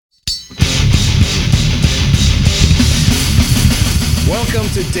Welcome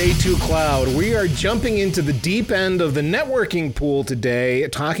to Day 2 Cloud. We are jumping into the deep end of the networking pool today,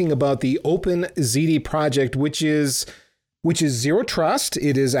 talking about the OpenZD project, which is zero trust.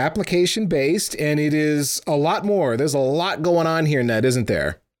 It is application based, and it is a lot more. There's a lot going on here, Ned, isn't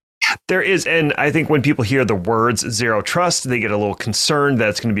there? There is, and I think when people hear the words zero trust, they get a little concerned that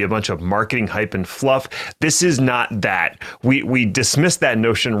it's going to be a bunch of marketing hype and fluff. This is not that. We dismiss that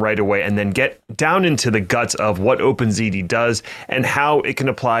notion right away and then get down into the guts of what OpenZD does and how it can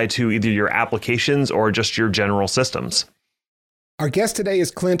apply to either your applications or just your general systems. Our guest today is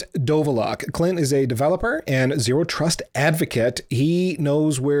Clint Dovaluk. Clint is a developer and zero trust advocate. He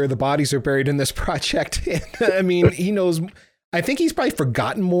knows where the bodies are buried in this project. I mean, he knows... I think he's probably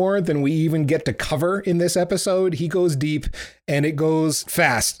forgotten more than we even get to cover in this episode. He goes deep and it goes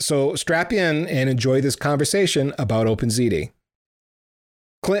fast. So strap in and enjoy this conversation about OpenZD.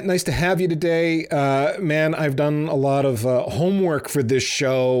 Clint, nice to have you today. Man, I've done a lot of homework for this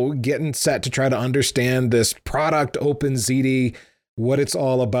show, getting set to try to understand this product, OpenZD, what it's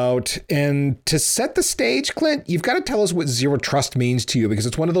all about. And to set the stage, Clint, you've got to tell us what zero trust means to you, because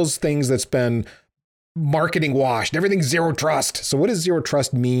it's one of those things that's been marketing washed. Everything's zero trust. So what does zero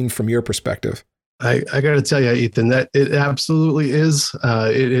trust mean from your perspective? I got to tell you, Ethan, that it absolutely is.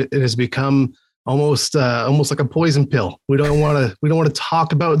 It has become almost like a poison pill. We don't want to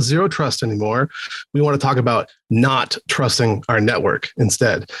talk about zero trust anymore. We want to talk about not trusting our network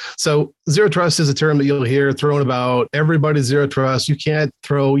instead. So zero trust is a term that you'll hear thrown about. Everybody's zero trust. You can't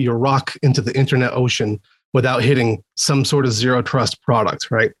throw your rock into the internet ocean without hitting some sort of zero trust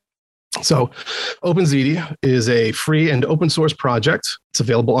product, right? So OpenZD is a free and open source project. It's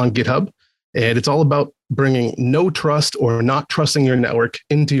available on GitHub, and it's all about bringing no trust or not trusting your network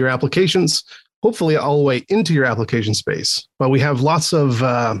into your applications, hopefully all the way into your application space. But we have lots of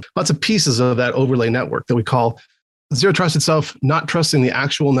pieces of that overlay network that we call zero trust itself, not trusting the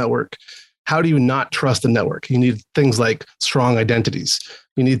actual network. How do you not trust the network? You need things like strong identities.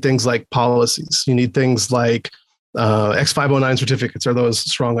 You need things like policies. You need things like X509 certificates are those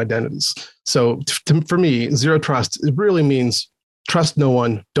strong identities. So for me, zero trust, it really means trust no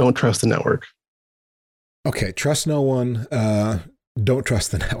one, don't trust the network. Okay, trust no one, don't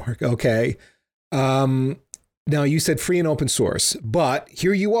trust the network. Okay. Now you said free and open source, but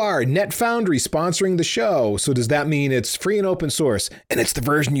here you are, NetFoundry sponsoring the show. So does that mean it's free and open source, and it's the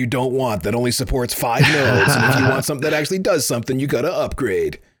version you don't want that only supports 5 nodes? And if you want something that actually does something, you got to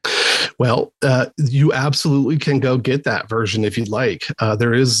upgrade. Well, you absolutely can go get that version if you'd like.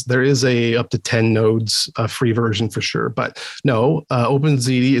 There is a up to 10 nodes free version for sure. But no,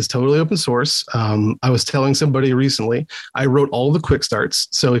 OpenZD is totally open source. I was telling somebody recently, I wrote all the quick starts.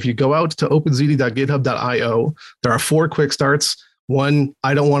 So if you go out to openzd.github.io, there are 4 quick starts. 1,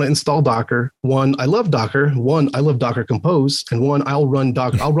 I don't want to install Docker. 1, I love Docker. 1, I love Docker Compose. And 1, I'll run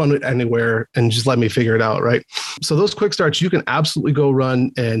it anywhere and just let me figure it out, right? So those quick starts you can absolutely go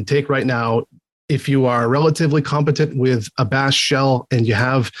run and take right now. If you are relatively competent with a bash shell and you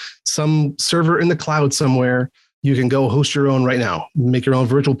have some server in the cloud somewhere, you can go host your own right now. Make your own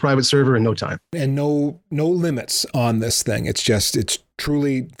virtual private server in no time. And no limits on this thing. It's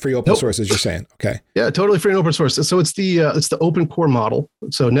truly free open source, as you're saying. Okay. Yeah, totally free and open source. So it's the open core model.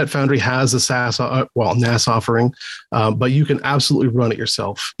 So NetFoundry has a SaaS, NAS offering, but you can absolutely run it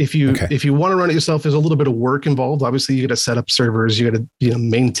yourself. If you want to run it yourself, there's a little bit of work involved. Obviously, you got to set up servers, you got to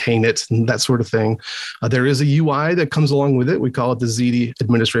maintain it and that sort of thing. There is a UI that comes along with it. We call it the ZD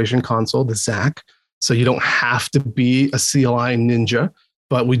Administration Console, the ZAC. So you don't have to be a CLI ninja,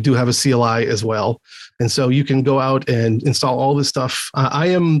 but we do have a CLI as well. And so you can go out and install all this stuff. I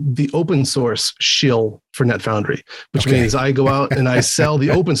am the open source shill for NetFoundry, which means I go out and I sell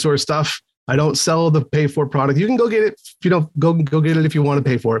the open source stuff. I don't sell the pay for product. You can go get it. If you don't, go get it if you want to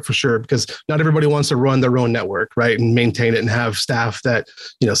pay for it, for sure, because not everybody wants to run their own network, right? And maintain it and have staff that,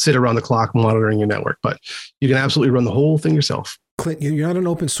 sit around the clock monitoring your network. But you can absolutely run the whole thing yourself. Clint, you're not an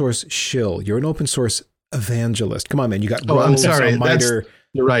open source shill. You're an open source evangelist. Come on, man. You got I'm sorry.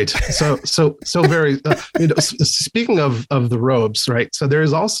 You're right. So very. Speaking of the robes, right? So there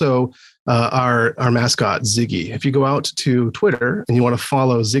is also our mascot Ziggy. If you go out to Twitter and you want to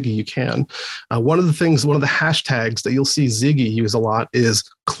follow Ziggy, you can. One of the hashtags that you'll see Ziggy use a lot is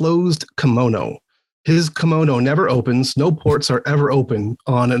closed kimono. His kimono never opens. No ports are ever open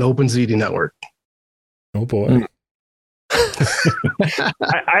on an OpenZD network. Oh boy.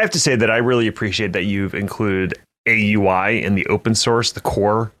 I have to say that I really appreciate that you've included a UI in the open source, the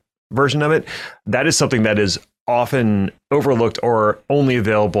core version of it. That is something that is often overlooked or only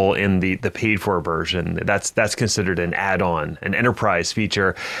available in the paid for version. That's considered an add-on, an enterprise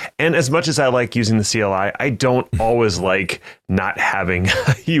feature. And as much as I like using the CLI, I don't always like not having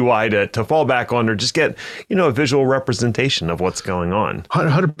a UI to fall back on or just get, a visual representation of what's going on.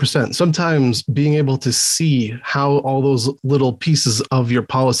 100%. Sometimes being able to see how all those little pieces of your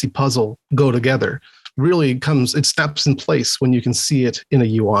policy puzzle go together really it snaps in place when you can see it in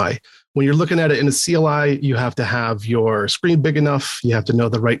a UI. When you're looking at it in a CLI, you have to have your screen big enough. You have to know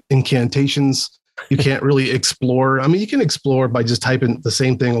the right incantations. You can't really explore. I mean, you can explore by just typing the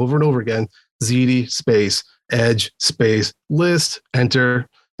same thing over and over again. ZD space, edge space, list, enter.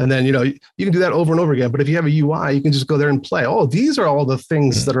 And then, you can do that over and over again. But if you have a UI, you can just go there and play. Oh, these are all the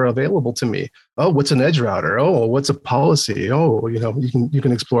things that are available to me. Oh, what's an edge router? Oh, what's a policy? Oh, you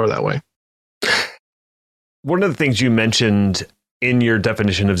can explore that way. One of the things you mentioned in your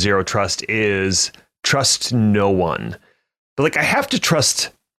definition of zero trust is trust no one. But I have to trust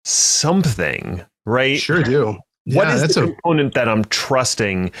something, right? Sure do. What is the component that I'm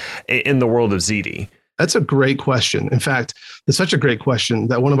trusting in the world of ZD? That's a great question. In fact, it's such a great question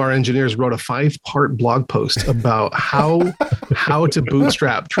that one of our engineers wrote a 5-part blog post about how to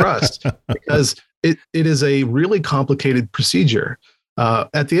bootstrap trust, because it is a really complicated procedure.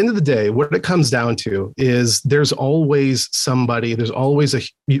 At the end of the day, what it comes down to is there's always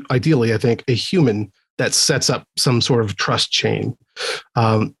ideally, I think, a human that sets up some sort of trust chain.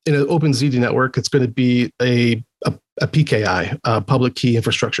 In an OpenZD network, it's going to be a PKI, public key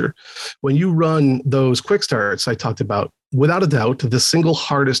infrastructure. When you run those quick starts I talked about, without a doubt, the single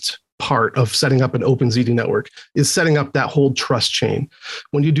hardest part of setting up an OpenZD network is setting up that whole trust chain.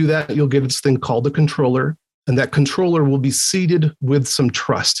 When you do that, you'll get this thing called a controller. And that controller will be seeded with some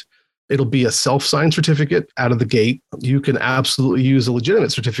trust. It'll be a self-signed certificate out of the gate. You can absolutely use a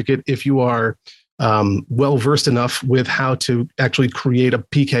legitimate certificate if you are well-versed enough with how to actually create a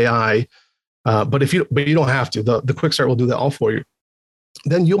PKI. But you don't have to. The Quick Start will do that all for you.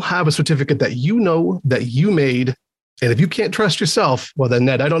 Then you'll have a certificate that that you made. And if you can't trust yourself, well, then,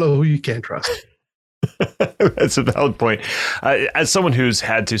 Ned, I don't know who you can trust. That's a valid point. As someone who's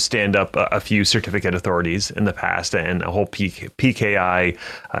had to stand up a few certificate authorities in the past and a whole PKI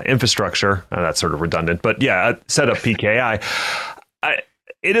infrastructure, that's sort of redundant, but set up PKI.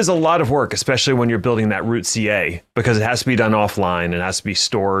 It is a lot of work, especially when you're building that root CA, because it has to be done offline. It has to be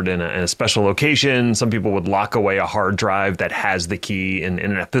stored in a special location. Some people would lock away a hard drive that has the key in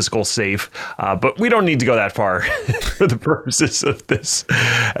a physical safe. But we don't need to go that far for the purposes of this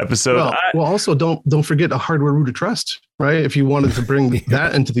episode. Well, also don't forget a hardware root of trust, right? If you wanted to bring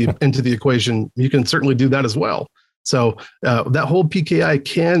that into the equation, you can certainly do that as well. So that whole PKI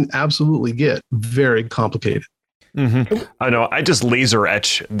can absolutely get very complicated. Mm-hmm. I know. I just laser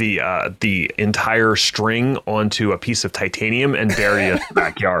etch the entire string onto a piece of titanium and bury it in the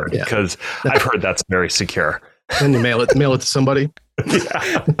backyard because I've heard that's very secure. And you mail it to somebody.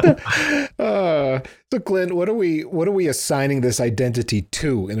 So Clint, what are we assigning this identity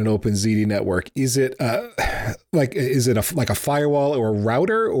to in an OpenZD network? Is it like a firewall or a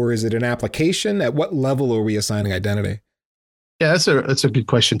router, or is it an application? At what level are we assigning identity? Yeah, that's a good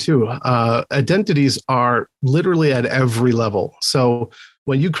question too. Identities are literally at every level. So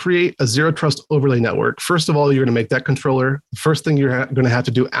when you create a zero trust overlay network, first of all, you're going to make that controller. The first thing you're going to have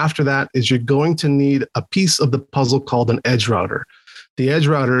to do after that is you're going to need a piece of the puzzle called an edge router. The edge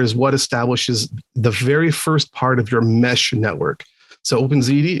router is what establishes the very first part of your mesh network. So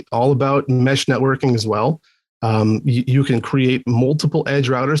OpenZD, all about mesh networking as well. You can create multiple edge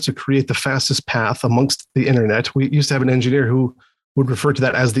routers to create the fastest path amongst the internet. We used to have an engineer who would refer to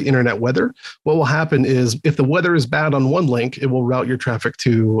that as the internet weather. What will happen is if the weather is bad on one link, it will route your traffic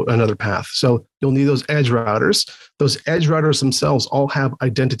to another path. So you'll need those edge routers. Those edge routers themselves all have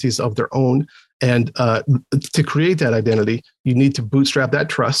identities of their own. And to create that identity, you need to bootstrap that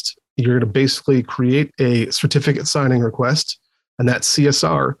trust. You're going to basically create a certificate signing request, and that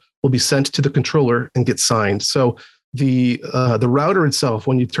CSR will be sent to the controller and get signed. So the router itself,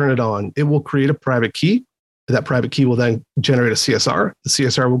 when you turn it on, it will create a private key. That private key will then generate a CSR. The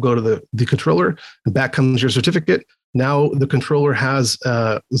CSR will go to the controller, and back comes your certificate. Now the controller has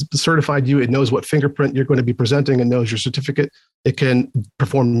certified you. It knows what fingerprint you're going to be presenting. It knows your certificate. It can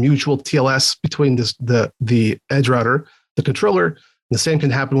perform mutual TLS between the edge router, the controller. The same can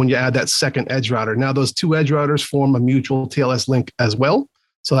happen when you add that second edge router. Now those two edge routers form a mutual TLS link as well.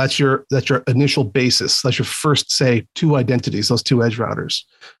 So that's your initial basis. That's your first, say, two identities, those two edge routers.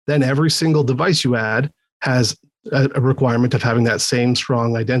 Then every single device you add has a requirement of having that same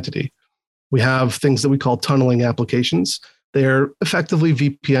strong identity. We have things that we call tunneling applications. They're effectively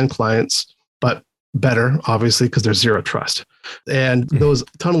VPN clients, but better, obviously, because there's zero trust. And those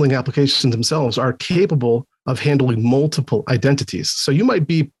tunneling applications themselves are capable of handling multiple identities. So you might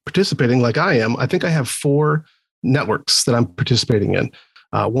be participating like I am. I think I have 4 networks that I'm participating in.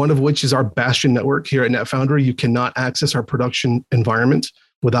 One of which is our Bastion network here at NetFoundry. You cannot access our production environment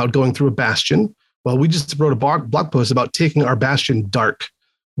without going through a Bastion. Well, we just wrote a blog post about taking our Bastion dark.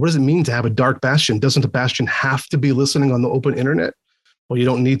 What does it mean to have a dark Bastion? Doesn't a Bastion have to be listening on the open internet? Well, you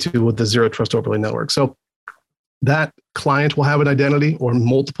don't need to with the Zero Trust Overlay Network. So that client will have an identity or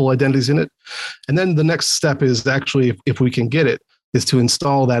multiple identities in it. And then the next step is actually, if we can get it, is to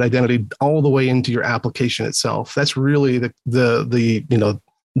install that identity all the way into your application itself. That's really the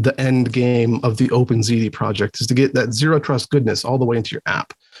end game of the OpenZD project, is to get that zero trust goodness all the way into your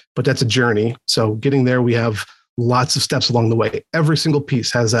app. But that's a journey. So getting there, we have lots of steps along the way. Every single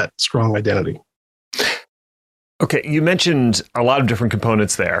piece has that strong identity. Okay, you mentioned a lot of different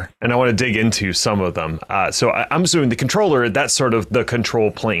components there, and I want to dig into some of them. So I'm assuming the controller, that's sort of the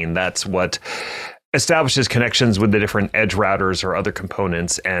control plane. That's what establishes connections with the different edge routers or other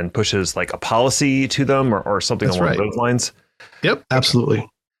components and pushes like a policy to them or something That's along right. those lines. Yep, absolutely.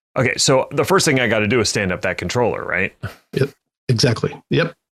 Okay, so the first thing I got to do is stand up that controller, right? Yep, exactly.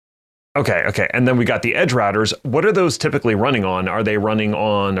 Yep. Okay. And then we got the edge routers. What are those typically running on? Are they running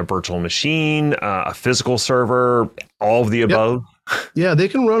on a virtual machine, a physical server, all of the above? Yeah, they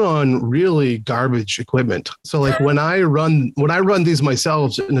can run on really garbage equipment. So like when I run these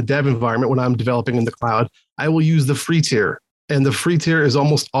myself in a dev environment, when I'm developing in the cloud, I will use the free tier. And the free tier is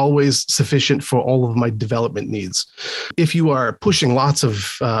almost always sufficient for all of my development needs. If you are pushing lots of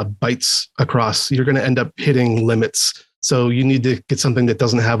bytes across, you're going to end up hitting limits. So you need to get something that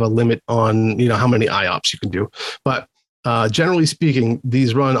doesn't have a limit on, how many IOPS you can do. But generally speaking,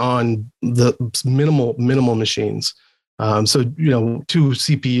 these run on the minimal machines. So 2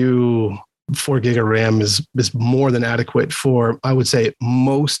 CPU, 4 gig of RAM is more than adequate for, I would say,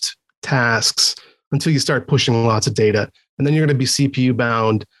 most tasks until you start pushing lots of data. And then you're going to be CPU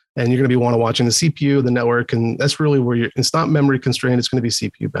bound, and you're going to be watching the CPU, the network, and that's really where it's not memory constrained, it's going to be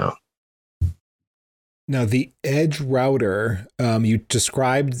CPU bound. Now, the edge router, you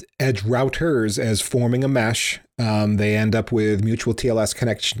described edge routers as forming a mesh. They end up with mutual TLS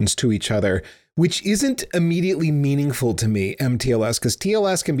connections to each other, which isn't immediately meaningful to me, MTLS, because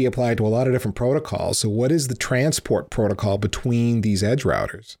TLS can be applied to a lot of different protocols. So what is the transport protocol between these edge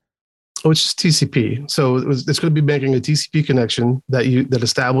routers? Oh, it's just TCP. So it's going to be making a TCP connection that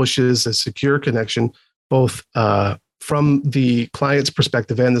establishes a secure connection, both from the client's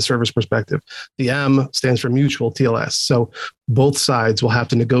perspective and the server's perspective. The M stands for mutual TLS. So both sides will have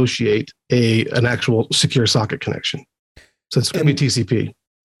to negotiate an actual secure socket connection. So it's going to be TCP.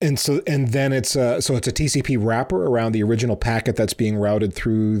 And then it's a TCP wrapper around the original packet that's being routed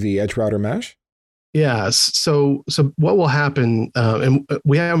through the edge router mesh? Yes. So what will happen, and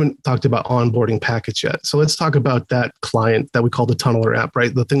we haven't talked about onboarding packets yet. So let's talk about that client that we call the tunneler app,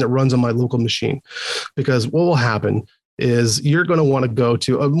 right? The thing that runs on my local machine. Because what will happen is you're going to want to go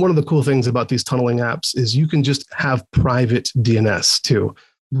to, one of the cool things about these tunneling apps is you can just have private DNS too.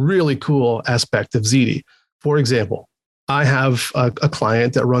 Really cool aspect of ZD. For example, I have a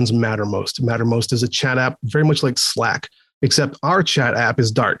client that runs Mattermost. Mattermost is a chat app, very much like Slack, except our chat app is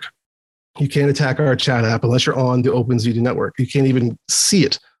dark. You can't attack our chat app unless you're on the OpenZD network. You can't even see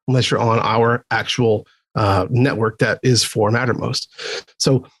it unless you're on our actual network that is for Mattermost.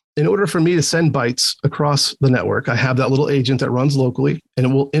 So in order for me to send bytes across the network, I have that little agent that runs locally, and it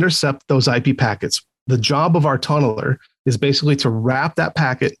will intercept those IP packets. The job of our tunneler is basically to wrap that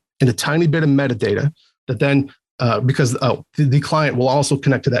packet in a tiny bit of metadata that then, because the client will also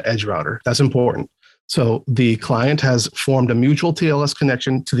connect to that edge router. That's important. So the client has formed a mutual TLS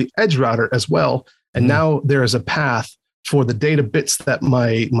connection to the edge router as well. And now there is a path for the data bits that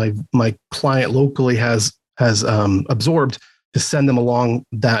my client locally has absorbed to send them along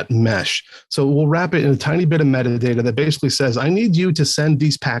that mesh. So we'll wrap it in a tiny bit of metadata that basically says, I need you to send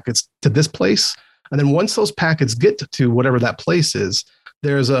these packets to this place. And then once those packets get to whatever that place is,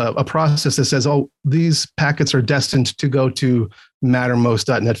 there's a process that says, oh, these packets are destined to go to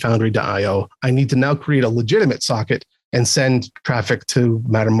mattermost.netfoundry.io. I need to now create a legitimate socket and send traffic to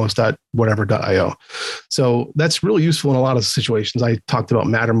mattermost.whatever.io. So that's really useful in a lot of situations. I talked about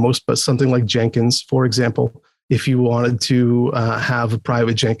Mattermost, but something like Jenkins, for example, if you wanted to have a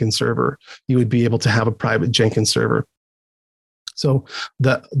private Jenkins server, you would be able to have a private Jenkins server. So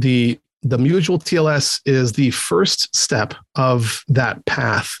the mutual TLS is the first step of that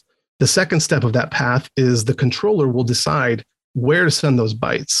path. The second step of that path is the controller will decide where to send those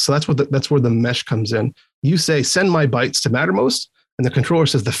bytes. So that's where the mesh comes in. You say, send my bytes to Mattermost, and the controller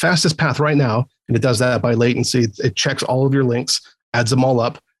says the fastest path right now, and it does that by latency. It checks all of your links, adds them all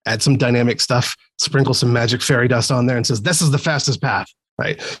up, adds some dynamic stuff, sprinkles some magic fairy dust on there, and says this is the fastest path,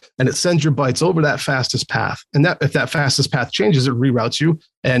 right? And it sends your bytes over that fastest path. And that if that fastest path changes, it reroutes you.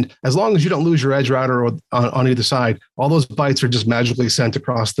 And as long as you don't lose your edge router or on either side, all those bytes are just magically sent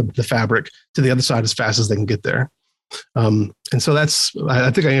across the fabric to the other side as fast as they can get there. And so I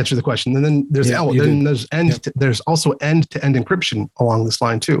think I answered the question. And then there's there's also end-to-end encryption along this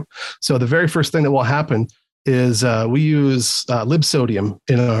line too. So the very first thing that will happen is we use libsodium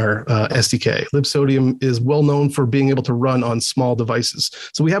in our SDK. Libsodium is well known for being able to run on small devices.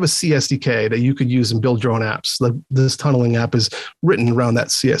 So we have a CSDK that you could use and build your own apps. This tunneling app is written around that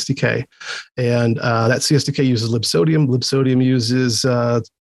CSDK. And that CSDK uses libsodium. Libsodium uses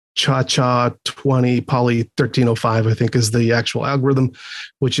Cha-Cha 20 Poly 1305, I think is the actual algorithm,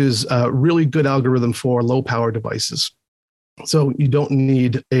 which is a really good algorithm for low power devices. So you don't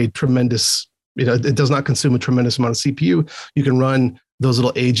need a tremendous, it does not consume a tremendous amount of CPU. You can run those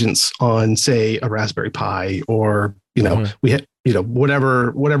little agents on, say, a Raspberry Pi or,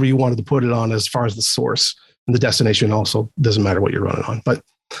 whatever you wanted to put it on as far as the source, and the destination also doesn't matter what you're running on. But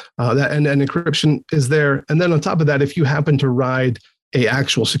that end-to-end encryption is there. And then on top of that, if you happen to ride a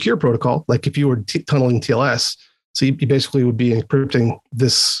actual secure protocol, like if you were tunneling TLS, so you basically would be encrypting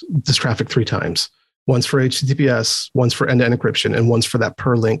this traffic 3 times, once for HTTPS, once for end-to-end encryption, and once for that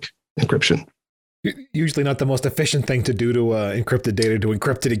per link encryption. Usually not the most efficient thing to do to encrypted data to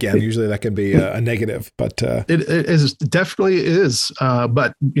encrypt it again. Usually that can be a negative, but it is definitely is.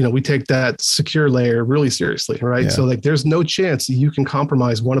 But we take that secure layer really seriously, right? Yeah. So like, there's no chance you can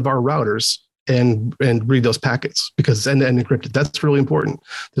compromise one of our routers and read those packets because it's end-to-end encrypted. That's really important.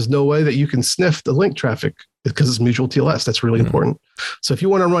 There's no way that you can sniff the link traffic because it's mutual TLS. That's really important. So if you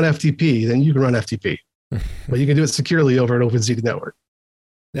want to run FTP, then you can run FTP, but you can do it securely over an OpenZD network.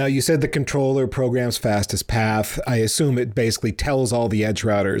 Now, you said the controller programs fastest path. I assume it basically tells all the edge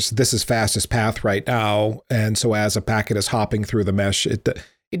routers, this is fastest path right now. And so as a packet is hopping through the mesh,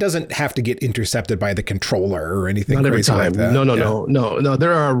 it doesn't have to get intercepted by the controller or anything. Not every time. Like that. No.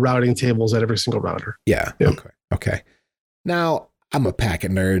 There are routing tables at every single router. Yeah. Okay. Now, I'm a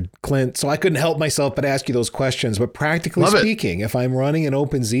packet nerd, Clint, so I couldn't help myself but ask you those questions. But practically speaking, if I'm running an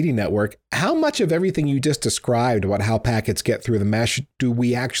OpenZD network, how much of everything you just described about how packets get through the mesh do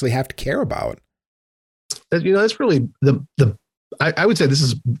we actually have to care about? That's really I would say this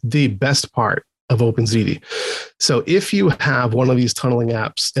is the best part of OpenZD. So if you have one of these tunneling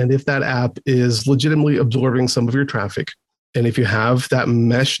apps, and if that app is legitimately absorbing some of your traffic, and if you have that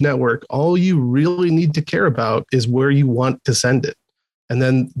mesh network, all you really need to care about is where you want to send it. And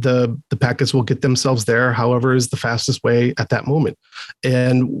then the packets will get themselves there, however is the fastest way at that moment.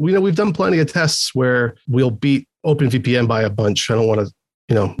 And we've done plenty of tests where we'll beat OpenVPN by a bunch. I don't want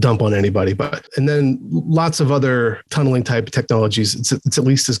to dump on anybody, and then lots of other tunneling type technologies, it's at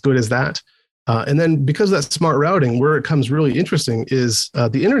least as good as that. And then because of that smart routing, where it comes really interesting is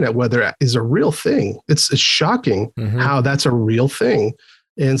the internet weather is a real thing. It's shocking how that's a real thing.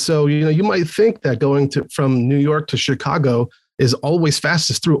 And so, you might think that going from New York to Chicago is always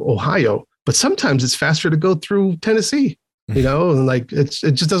fastest through Ohio, but sometimes it's faster to go through Tennessee, and like it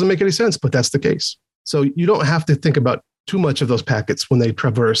just doesn't make any sense, but that's the case. So you don't have to think about too much of those packets when they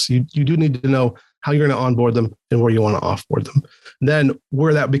traverse. You do need to know how you're going to onboard them and where you want to offboard them. And then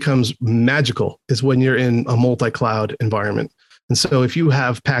where that becomes magical is when you're in a multi-cloud environment. And so if you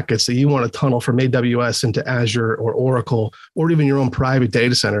have packets that you want to tunnel from AWS into Azure or Oracle, or even your own private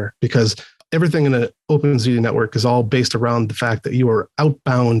data center, because everything in an OpenZD network is all based around the fact that you are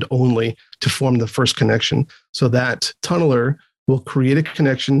outbound only to form the first connection. So that tunneler will create a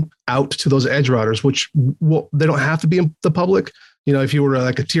connection out to those edge routers, which they don't have to be in the public. If you were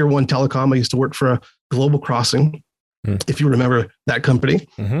like a tier 1 telecom, I used to work for a Global Crossing. If you remember that company,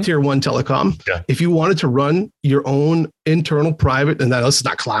 tier 1 telecom, if you wanted to run your own internal private, and this is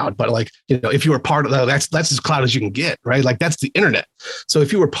not cloud, but if you were part of that, that's as cloud as you can get, right? Like that's the internet. So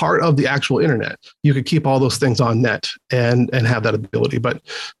if you were part of the actual internet, you could keep all those things on net and have that ability. But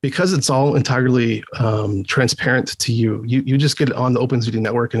because it's all entirely transparent to you, you just get it on the OpenZD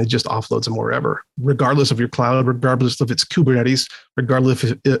network and it just offloads them wherever, regardless of your cloud, regardless if it's Kubernetes, regardless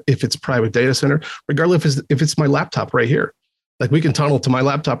if it's private data center, regardless if it's my laptop right here. Like we can tunnel to my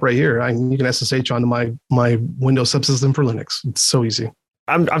laptop right here. You can SSH onto my Windows subsystem for Linux. It's so easy.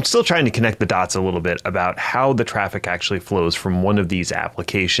 I'm still trying to connect the dots a little bit about how the traffic actually flows from one of these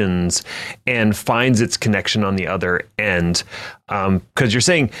applications and finds its connection on the other end. Because you're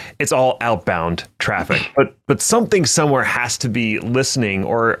saying it's all outbound traffic, but something somewhere has to be listening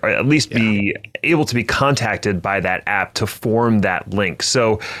or at least be able to be contacted by that app to form that link.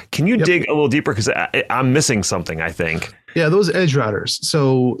 So can you dig a little deeper? Because I'm missing something, I think. Yeah, those edge routers.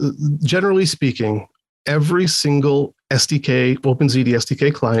 So generally speaking, every single SDK, OpenZD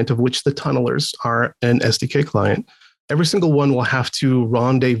SDK client, of which the tunnelers are an SDK client, every single one will have to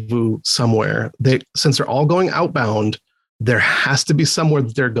rendezvous somewhere. Since they're all going outbound, there has to be somewhere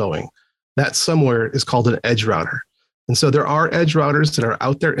that they're going. That somewhere is called an edge router. And so there are edge routers that are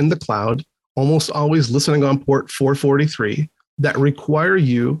out there in the cloud, almost always listening on port 443, that require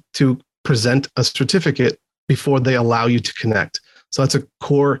you to present a certificate before they allow you to connect. So that's a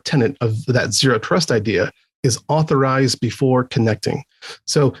core tenet of that zero trust idea, is authorize before connecting.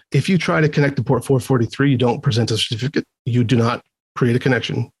 So if you try to connect to port 443, you don't present a certificate, you do not create a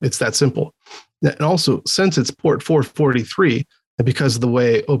connection. It's that simple. And also, since it's port 443, and because of the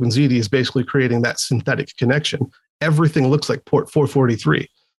way OpenZD is basically creating that synthetic connection, everything looks like port 443.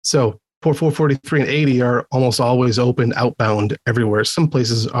 So port 443 and 80 are almost always open outbound everywhere. Some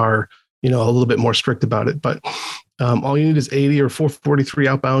places are, a little bit more strict about it, but all you need is 80 or 443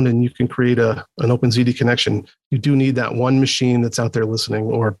 outbound, and you can create an OpenZD connection. You do need that one machine that's out there listening,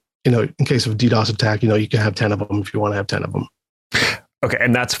 or, in case of DDoS attack, you can have 10 of them if you want to have 10 of them. Okay,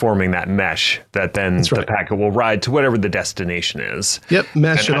 and that's forming that mesh that then the packet will ride to whatever the destination is. Yep,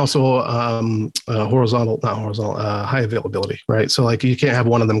 mesh and also high availability, right? So like you can't have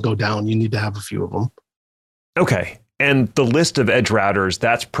one of them go down. You need to have a few of them. Okay. And the list of edge routers,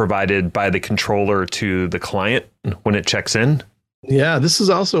 that's provided by the controller to the client when it checks in? Yeah, this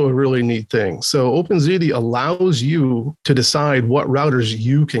is also a really neat thing. So OpenZD allows you to decide what routers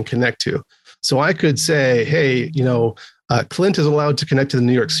you can connect to. So I could say, hey, Clint is allowed to connect to the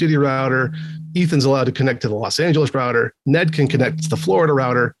New York City router. Ethan's allowed to connect to the Los Angeles router. Ned can connect to the Florida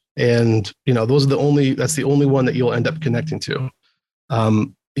router. And, that's the only one that you'll end up connecting to.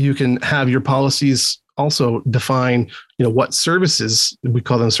 You can have your policies also define, what services, we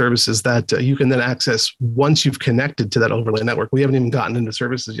call them services, that you can then access once you've connected to that overlay network. We haven't even gotten into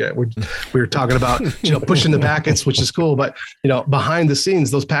services yet. We're talking about, pushing the packets, which is cool. But, behind the scenes,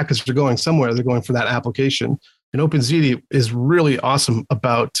 those packets are going somewhere. They're going for that application. And OpenZD is really awesome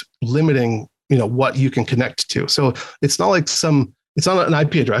about limiting, what you can connect to. So it's not like it's not an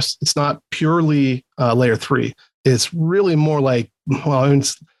IP address. It's not purely layer 3. It's really more like,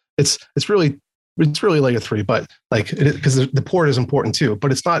 it's really layer 3, but because the port is important too,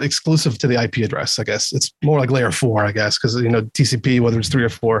 but it's not exclusive to the IP address, I guess. It's more like layer 4, I guess, because, TCP, whether it's 3 or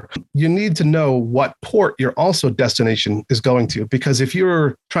 4, you need to know what port your also destination is going to, because if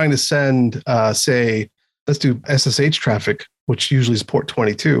you're trying to send, say, let's do SSH traffic, which usually is port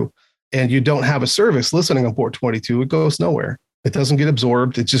 22, and you don't have a service listening on port 22, it goes nowhere. It doesn't get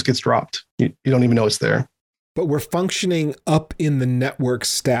absorbed. It just gets dropped. You don't even know it's there. But we're functioning up in the network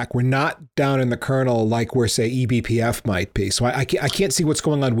stack. We're not down in the kernel like where, say, eBPF might be. So I can't see what's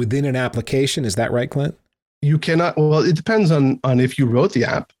going on within an application. Is that right, Clint? You cannot. Well, it depends on if you wrote the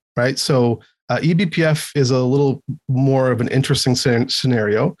app, right? So eBPF is a little more of an interesting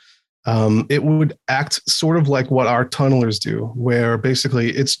scenario. It would act sort of like what our tunnelers do, where basically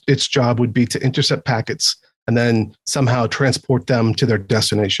its job would be to intercept packets and then somehow transport them to their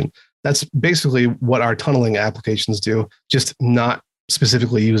destination. That's basically what our tunneling applications do, just not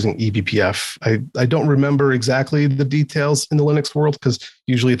specifically using eBPF. I don't remember exactly the details in the Linux world, because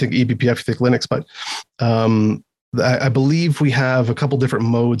usually you think eBPF, you think Linux, but I believe we have a couple different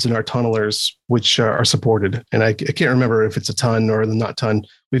modes in our tunnelers which are supported. And I can't remember if it's a ton or the not ton.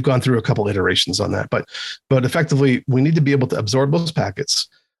 We've gone through a couple iterations on that, but effectively we need to be able to absorb those packets.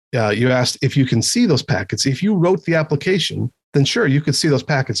 You asked if you can see those packets. If you wrote the application, then sure, you could see those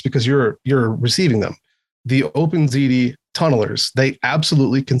packets because you're receiving them. The OpenZD tunnelers, they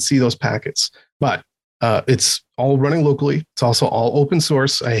absolutely can see those packets, but it's all running locally. It's also all open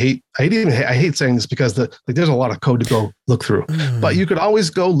source. I hate saying this because there's a lot of code to go look through, but you could always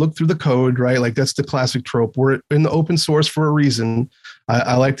go look through the code, right? Like that's the classic trope. We're in the open source for a reason.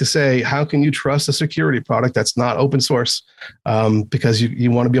 I like to say, how can you trust a security product that's not open source? Because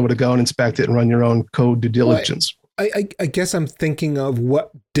you want to be able to go and inspect it and run your own code due diligence. I guess I'm thinking of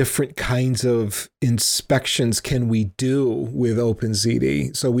what different kinds of inspections can we do with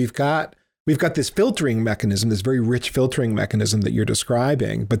OpenZD. So we've got this filtering mechanism, this very rich filtering mechanism that you're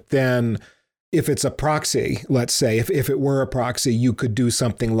describing. But then if it's a proxy, let's say, if it were a proxy, you could do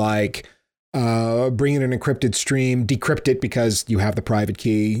something like bring in an encrypted stream, decrypt it because you have the private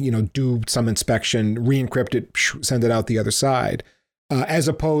key, do some inspection, re-encrypt it, send it out the other side, as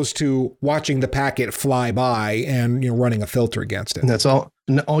opposed to watching the packet fly by and running a filter against it. And that's all.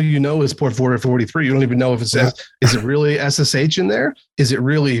 And all you know is port 443. You don't even know if it says, is it really SSH in there? Is it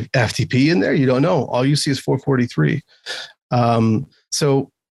really FTP in there? You don't know. All you see is 443.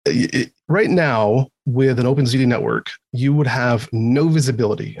 Right now, with an OpenZD network, you would have no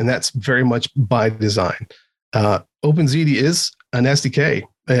visibility, and that's very much by design. OpenZD is an SDK.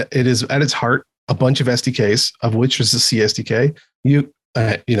 It is at its heart a bunch of SDKs, of which is the C SDK. You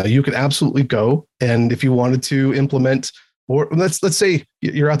could absolutely go, and if you wanted to implement, or let's say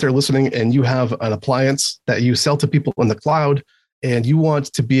you're out there listening and you have an appliance that you sell to people in the cloud, and you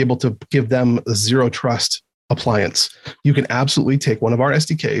want to be able to give them a zero trust appliance, you can absolutely take one of our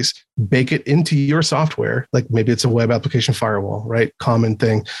SDKs, bake it into your software. Like maybe it's a web application firewall, right? Common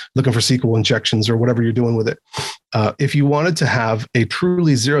thing, looking for SQL injections or whatever you're doing with it. If you wanted to have a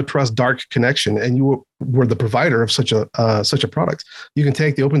truly zero trust dark connection, and you were the provider of such a product, you can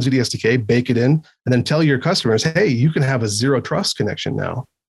take the OpenZD SDK, bake it in, and then tell your customers, hey, you can have a zero trust connection now.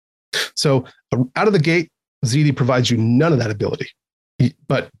 So out of the gate, ZD provides you none of that ability.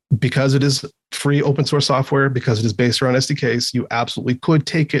 But because it is free open source software, because it is based around SDKs, you absolutely could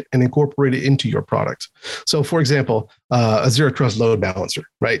take it and incorporate it into your product. So for example, a zero trust load balancer,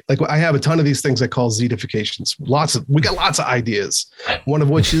 right? Like I have a ton of these things I call Zdifications. We got lots of ideas. One of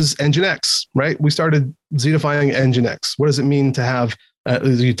which is Nginx, right? We started Zdifying Nginx. What does it mean to have,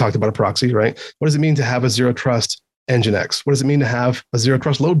 you talked about a proxy, right? What does it mean to have a zero trust Nginx? What does it mean to have a zero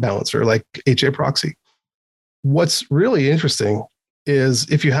trust load balancer like HA proxy? What's really interesting is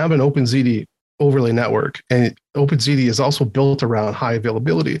if you have an OpenZD overlay network, and OpenZD is also built around high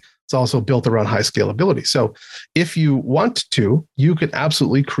availability, it's also built around high scalability. So if you want to, you could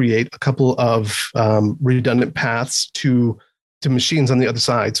absolutely create a couple of redundant paths to machines on the other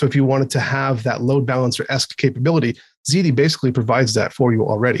side. So if you wanted to have that load balancer-esque capability, ZD basically provides that for you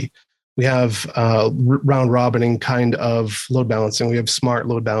already. We have round robining kind of load balancing. We have smart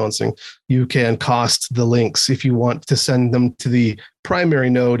load balancing. You can cost the links if you want to send them to the primary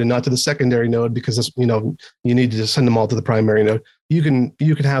node and not to the secondary node, because you need to send them all to the primary node. You can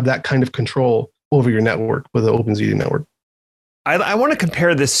have that kind of control over your network with the OpenZD network. I want to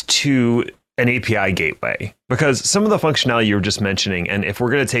compare this to an API gateway, because some of the functionality you were just mentioning, and if we're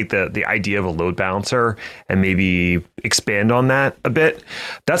going to take the idea of a load balancer and maybe expand on that a bit,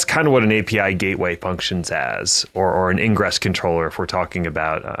 that's kind of what an API gateway functions as, or an ingress controller if we're talking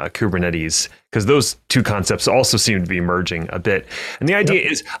about Kubernetes, because those two concepts also seem to be merging a bit. And the idea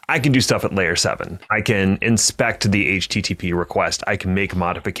is I can do stuff at layer 7. I can inspect the HTTP request. I can make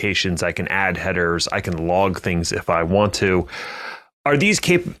modifications. I can add headers. I can log things if I want to. Are these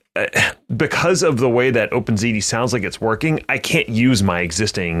because of the way that OpenZD sounds like it's working, I can't use my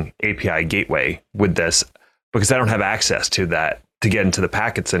existing API gateway with this because I don't have access to that to get into the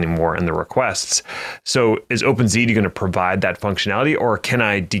packets anymore and the requests. So is OpenZD going to provide that functionality, or can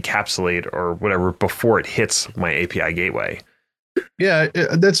I decapsulate or whatever before it hits my API gateway? Yeah,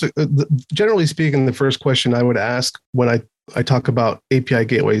 that's generally speaking, the first question I would ask when I talk about API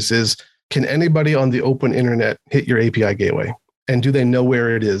gateways is, can anybody on the open internet hit your API gateway? And do they know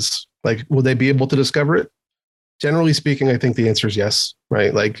where it is? Like, will they be able to discover it? Generally speaking, I think the answer is yes,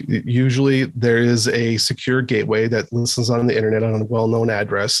 right? Like usually there is a secure gateway that listens on the internet on a well-known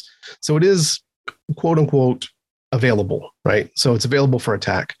address. So it is quote unquote available, right? So it's available for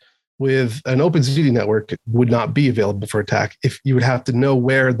attack. With an OpenZD network, it would not be available for attack if you would have to know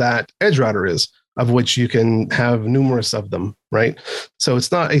where that edge router is, of which you can have numerous of them, right? So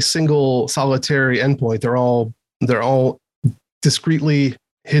it's not a single solitary endpoint. They're all discreetly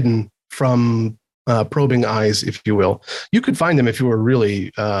hidden from probing eyes, if you will. You could find them if you were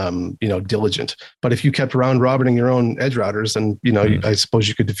really, diligent. But if you kept round robining your own edge routers, then I suppose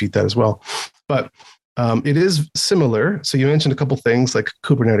you could defeat that as well. But it is similar. So you mentioned a couple things like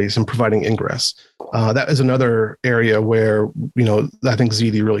Kubernetes and providing ingress. That is another area where I think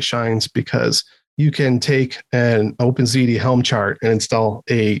ZD really shines, because you can take an OpenZD Helm chart and install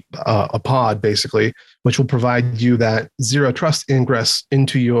a pod, basically, which will provide you that zero trust ingress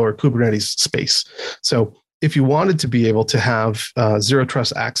into your Kubernetes space. So if you wanted to be able to have zero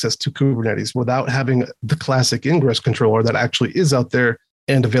trust access to Kubernetes without having the classic ingress controller that actually is out there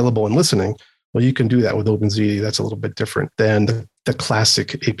and available and listening, well, you can do that with OpenZD. That's a little bit different than the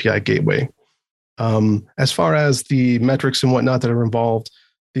classic API gateway. As far as the metrics and whatnot that are involved,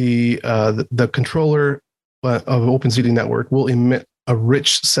 the controller of OpenZD network will emit a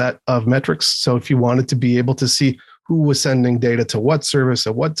rich set of metrics. So if you wanted to be able to see who was sending data to what service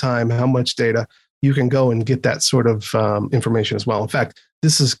at what time, how much data. You can go and get that sort of information as well. In fact,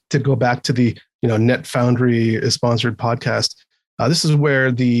 this is to go back to the Net Foundry sponsored podcast. This is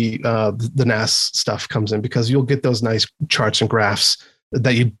where the NAS stuff comes in, because you'll get those nice charts and graphs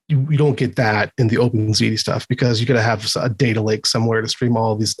that you don't get that in the OpenZD stuff, because you got to have a data lake somewhere to stream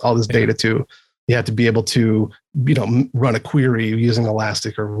all this data to. You have to be able to run a query using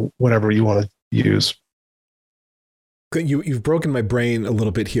Elastic or whatever you want to use. You've broken my brain a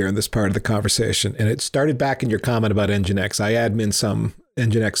little bit here in this part of the conversation, and it started back in your comment about Nginx. I admin some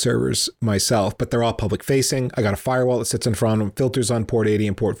Nginx servers myself, but they're all public facing. I got a firewall that sits in front of them, filters on port 80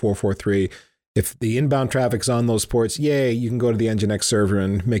 and port 443. If the inbound traffic's on those ports, yay, you can go to the Nginx server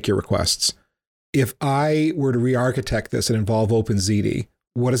and make your requests. If I were to re-architect this and involve OpenZD,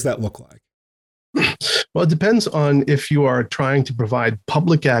 what does that look like? Well, it depends on if you are trying to provide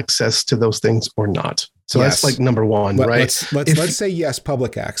public access to those things or not. So Yes. that's like number one, right? Let's say yes,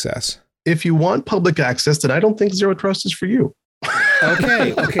 public access. If you want public access, then I don't think Zero Trust is for you.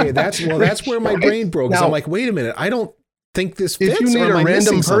 Okay. That's where my brain broke. Now, I'm like, wait a minute, I don't think this fits. If you need or am a I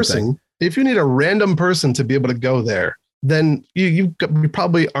random missing person, something? if you need a random person to be able to go there, then you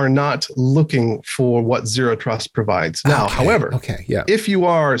probably are not looking for what Zero Trust provides. Now, however, if you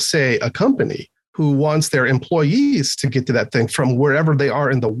are, say, a company who wants their employees to get to that thing from wherever they are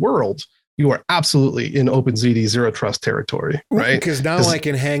in the world, you are absolutely in OpenZD Zero Trust territory, right? Because now I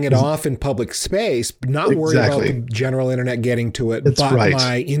can hang it off in public space, not worry about the general internet getting to it, but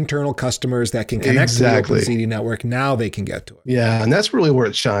my internal customers that can connect to the OpenZD network, now they can get to it. Yeah, and that's really where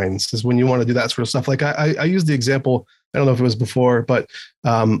it shines, is when you want to do that sort of stuff. Like I use the example, I don't know if it was before, but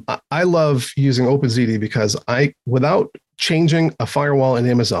I love using OpenZD because without changing a firewall in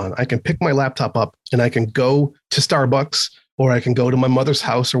Amazon, I can pick my laptop up and I can go to Starbucks, or I can go to my mother's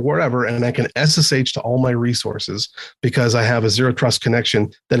house or wherever, and I can SSH to all my resources because I have a Zero Trust connection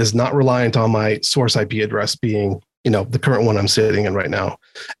that is not reliant on my source IP address being, the current one I'm sitting in right now.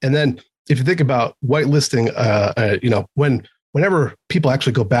 And then if you think about whitelisting, whenever people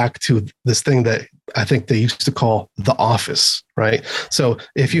actually go back to this thing that I think they used to call the office, right? So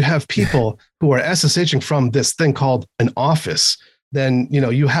if you have people who are SSHing from this thing called an office, then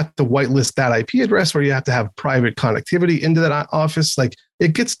you have to whitelist that IP address, or you have to have private connectivity into that office. Like,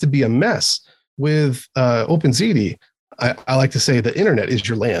 it gets to be a mess. With OpenZD, I like to say the internet is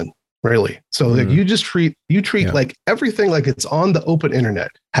your LAN, really. So like you treat like everything like it's on the open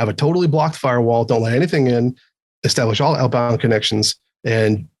internet. Have a totally blocked firewall. Don't let anything in. Establish all outbound connections,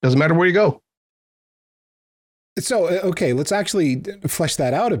 and doesn't matter where you go. So, okay, let's actually flesh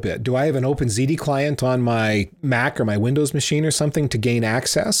that out a bit. Do I have an OpenZD client on my Mac or my Windows machine or something to gain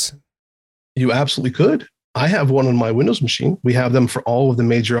access? You absolutely could. I have one on my Windows machine. We have them for all of the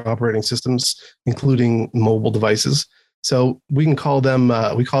major operating systems, including mobile devices. So we can call them,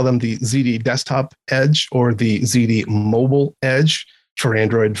 the ZD Desktop Edge or the ZD Mobile Edge for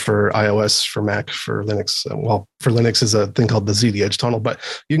Android, for iOS, for Mac, for Linux. For Linux is a thing called the ZD Edge Tunnel, but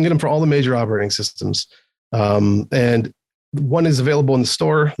you can get them for all the major operating systems. And one is available in the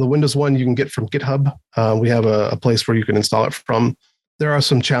store. The Windows one you can get from GitHub. We have a place where you can install it from. There are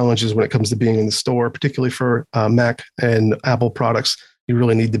some challenges when it comes to being in the store, particularly for Mac and Apple products. You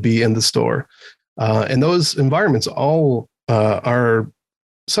really need to be in the store. And those environments all are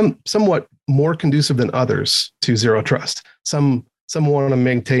somewhat more conducive than others to Zero Trust. Some want to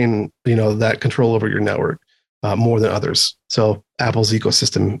maintain that control over your network more than others. So Apple's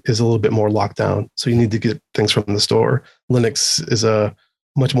ecosystem is a little bit more locked down. So you need to get things from the store. Linux is a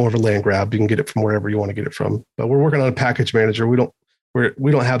much more of a land grab. You can get it from wherever you want to get it from. But we're working on a package manager. We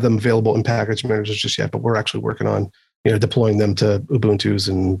don't have them available in package managers just yet, but we're actually working on deploying them to Ubuntu's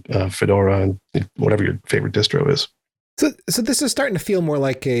and Fedora and whatever your favorite distro is. So this is starting to feel more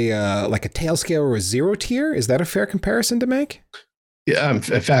like a Tailscale or a Zero Tier. Is that a fair comparison to make? Yeah, in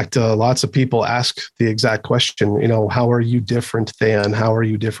fact, lots of people ask the exact question, how are you different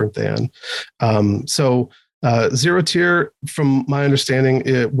than? So Zero Tier, from my understanding,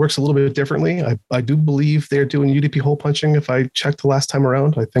 it works a little bit differently. I do believe they're doing UDP hole punching if I checked the last time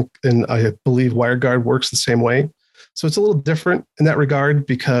around. I think, and I believe WireGuard works the same way. So it's a little different in that regard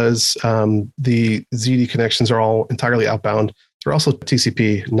because the ZD connections are all entirely outbound. They're also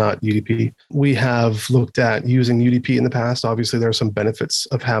TCP, not UDP. We have looked at using UDP in the past. Obviously, there are some benefits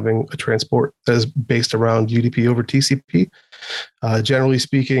of having a transport that is based around UDP over TCP. Generally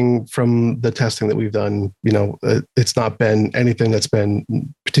speaking, from the testing that we've done, it's not been anything that's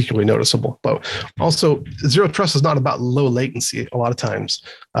been particularly noticeable. But also, Zero Trust is not about low latency a lot of times.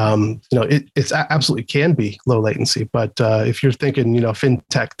 It's absolutely can be low latency. But if you're thinking,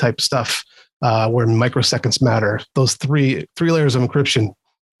 fintech type stuff, where microseconds matter. Those three layers of encryption,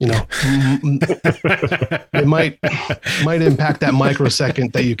 it might impact that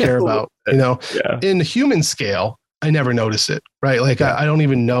microsecond that you care about. In human scale, I never notice it, right? Like I don't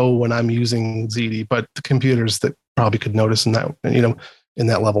even know when I'm using ZD, but the computers that probably could notice in that, in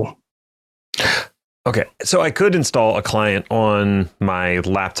that level. Okay, so I could install a client on my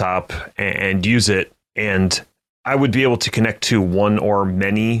laptop and use it, and I would be able to connect to one or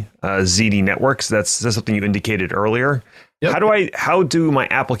many ZD networks. That's something you indicated earlier. Yep. How do my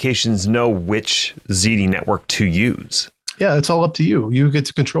applications know which ZD network to use? Yeah, it's all up to you. You get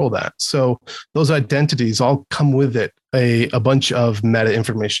to control that. So those identities all come with it a bunch of meta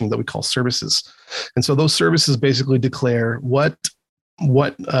information that we call services. And so those services basically declare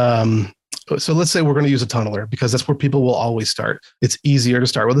so let's say we're going to use a tunneler because that's where people will always start. It's easier to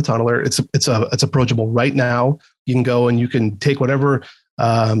start with a tunneler. It's approachable right now. You can go and you can take whatever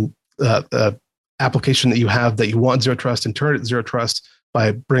application that you have that you want zero trust and turn it zero trust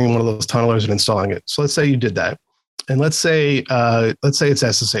by bringing one of those tunnelers and installing it. So let's say you did that. And let's say it's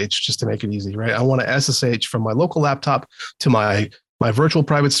SSH, just to make it easy, right? I want to SSH from my local laptop to my virtual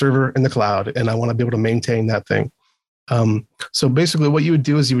private server in the cloud, and I want to be able to maintain that thing. So basically what you would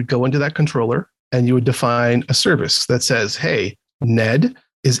do is you would go into that controller and you would define a service that says, hey, Ned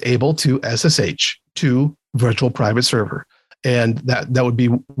is able to SSH to virtual private server. And that would be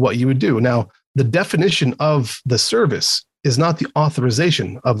what you would do. Now, the definition of the service is not the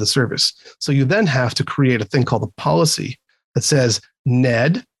authorization of the service. So you then have to create a thing called a policy that says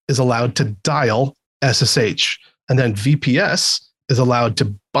Ned is allowed to dial SSH, and then VPS is allowed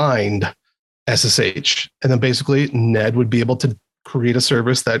to bind SSH. And then basically Ned would be able to create a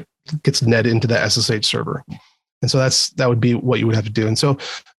service that gets Ned into the SSH server. And so that would be what you would have to do. And so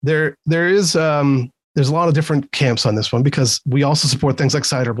there's a lot of different camps on this one because we also support things like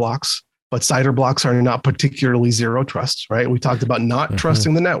CIDR blocks, but CIDR blocks are not particularly zero trust, right? We talked about not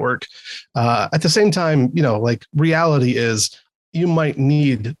trusting the network. At the same time, like reality is you might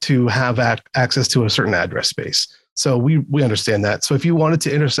need to have access to a certain address space. So we understand that. So if you wanted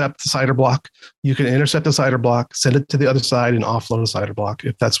to intercept the CIDR block, you can intercept the CIDR block, send it to the other side, and offload a CIDR block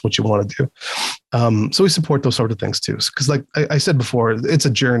if that's what you want to do. So we support those sort of things too. Because like I said before, it's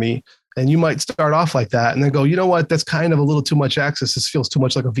a journey. And you might start off like that and then go, you know what, that's kind of a little too much access. This feels too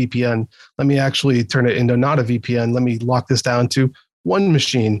much like a VPN. Let me actually turn it into not a VPN. Let me lock this down to one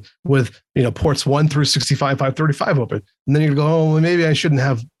machine with ports 1 through 65.535 open. And then you go, oh, well, maybe I shouldn't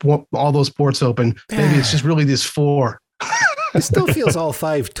have all those ports open. Maybe it's just really these 4. It still feels all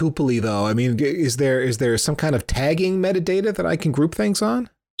 5 tupley though. I mean, is there some kind of tagging metadata that I can group things on?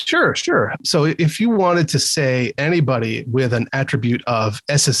 Sure. So if you wanted to say anybody with an attribute of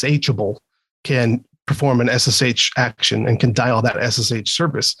SSHable can perform an SSH action and can dial that SSH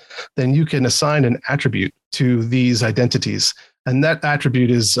service, then you can assign an attribute to these identities. And that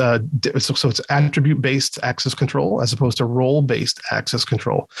attribute is, so it's attribute-based access control as opposed to role-based access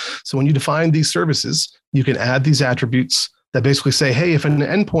control. So when you define these services, you can add these attributes that basically say, hey, if an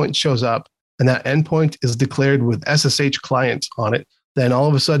endpoint shows up and that endpoint is declared with SSH client on it, then all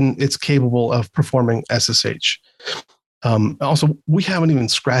of a sudden it's capable of performing SSH. Also, we haven't even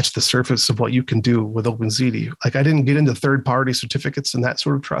scratched the surface of what you can do with OpenZD. Like I didn't get into third-party certificates and that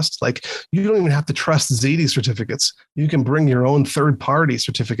sort of trust. Like you don't even have to trust ZD certificates. You can bring your own third-party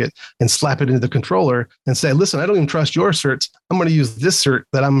certificate and slap it into the controller and say, listen, I don't even trust your certs. I'm going to use this cert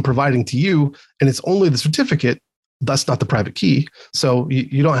that I'm providing to you, and it's only the certificate. That's not the private key. So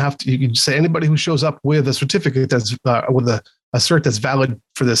you don't have to, you can say anybody who shows up with a certificate that's with a cert that's valid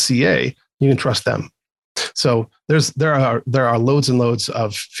for the CA, you can trust them. So there are loads and loads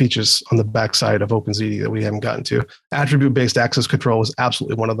of features on the backside of OpenZD that we haven't gotten to. Attribute-based access control is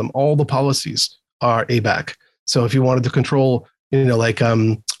absolutely one of them. All the policies are ABAC. So if you wanted to control,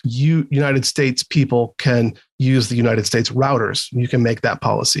 United States people can use the United States routers, you can make that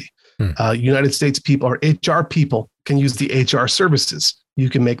policy. United States people or HR people can use the HR services. You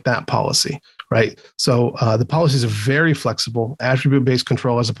can make that policy, right? So the policies are very flexible, attribute-based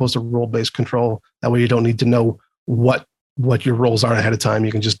control as opposed to role-based control. That way you don't need to know what your roles are ahead of time.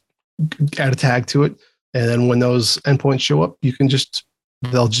 You can just add a tag to it. And then when those endpoints show up,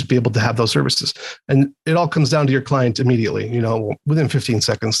 they'll just be able to have those services. And it all comes down to your client immediately. Within 15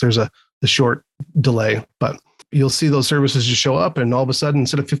 seconds, there's a short delay, but you'll see those services just show up, and all of a sudden,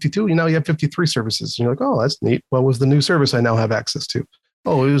 instead of 52, you have 53 services. And you're like, oh, that's neat. What was the new service I now have access to?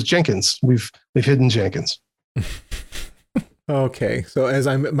 Oh, it was Jenkins. We've hidden Jenkins. Okay,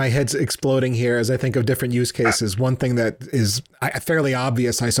 so my head's exploding here as I think of different use cases. One thing that is fairly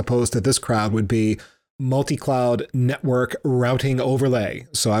obvious, I suppose, to this crowd would be multi-cloud network routing overlay.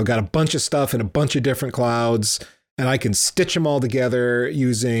 So I've got a bunch of stuff in a bunch of different clouds, and I can stitch them all together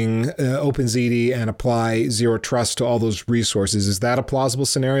using OpenZD and apply zero trust to all those resources. Is that a plausible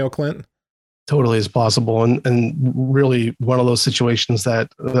scenario, Clint? Totally is possible, and really one of those situations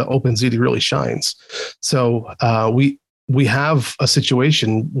that the OpenZD really shines. So we have a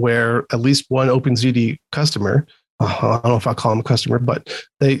situation where at least one OpenZD customer, I don't know if I call them a customer, but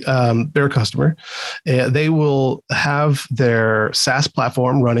they're a customer. They will have their SaaS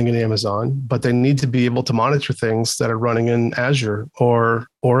platform running in Amazon, but they need to be able to monitor things that are running in Azure or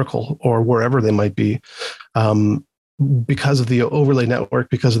Oracle or wherever they might be. Because of the overlay network,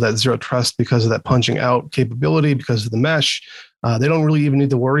 because of that zero trust, because of that punching out capability, because of the mesh, they don't really even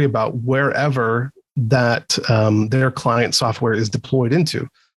need to worry about wherever that their client software is deployed into,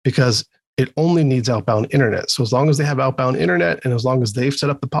 because it only needs outbound internet. So as long as they have outbound internet and as long as they've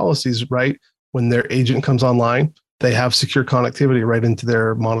set up the policies right, when their agent comes online, they have secure connectivity right into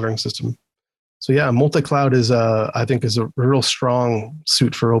their monitoring system. So yeah, multi-cloud is I think is a real strong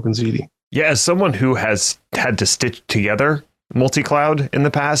suit for OpenZD. Yeah, as someone who has had to stitch together multi-cloud in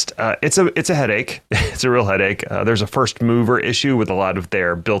the past, it's a headache. It's a real headache. There's a first mover issue with a lot of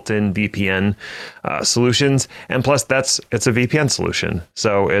their built-in VPN solutions, and plus it's a VPN solution,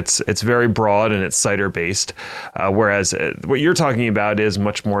 so it's very broad and it's CIDR based. Whereas what you're talking about is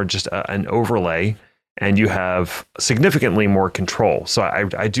much more just an overlay, and you have significantly more control. So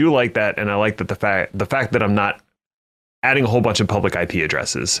I do like that, and I like that the fact that I'm not adding a whole bunch of public IP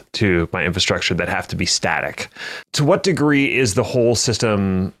addresses to my infrastructure that have to be static. To what degree is the whole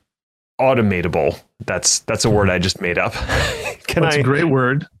system automatable? That's a word I just made up. That's a great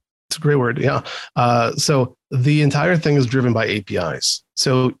word. It's a great word. Yeah. So the entire thing is driven by APIs.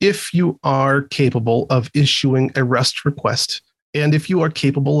 So if you are capable of issuing a REST request, and if you are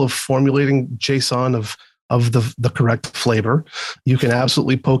capable of formulating JSON of the correct flavor, you can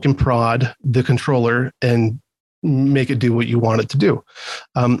absolutely poke and prod the controller and make it do what you want it to do.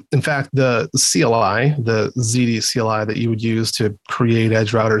 In fact, the CLI, the ZD CLI that you would use to create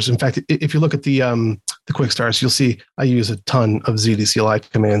edge routers. In fact, if you look at the quick starts, you'll see I use a ton of ZD CLI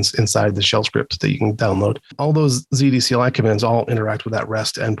commands inside the shell script that you can download. All those ZD CLI commands all interact with that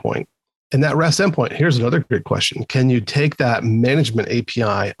REST endpoint. And that REST endpoint, here's another great question. Can you take that management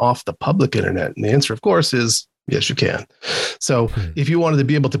API off the public internet? And the answer, of course, is yes, you can. So if you wanted to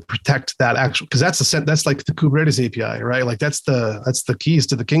be able to protect that actual, because that's like the Kubernetes API, right? Like that's the keys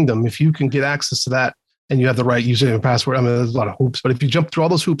to the kingdom. If you can get access to that and you have the right username and password, I mean, there's a lot of hoops, but if you jump through all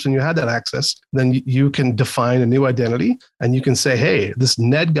those hoops and you had that access, then you can define a new identity and you can say, hey, this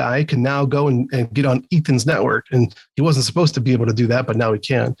Ned guy can now go and get on Ethan's network. And he wasn't supposed to be able to do that, but now he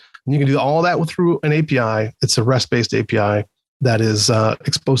can. And you can do all that through an API. It's a REST-based API that is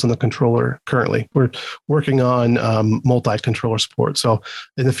exposed on the controller currently. We're working on multi-controller support. So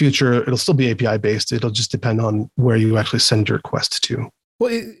in the future, it'll still be API-based. It'll just depend on where you actually send your request to. Well,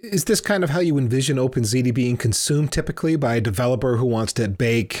 is this kind of how you envision OpenZD being consumed typically by a developer who wants to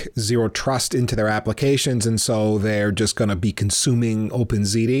bake zero trust into their applications, and so they're just going to be consuming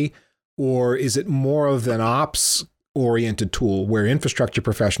OpenZD? Or is it more of an ops-oriented tool where infrastructure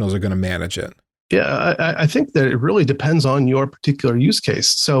professionals are going to manage it? Yeah, I think that it really depends on your particular use case.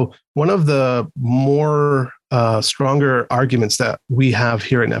 So one of the more stronger arguments that we have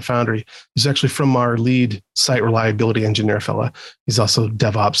here at NetFoundry is actually from our lead site reliability engineer fella. He's also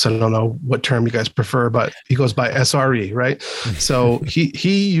DevOps. I don't know what term you guys prefer, but he goes by SRE, right? So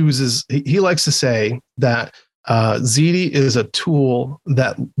he likes to say that ZD is a tool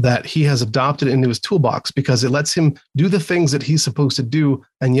that he has adopted into his toolbox because it lets him do the things that he's supposed to do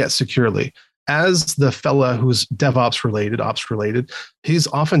and yet securely. As the fella who's DevOps related, ops related, he's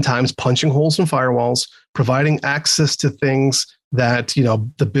oftentimes punching holes in firewalls, providing access to things that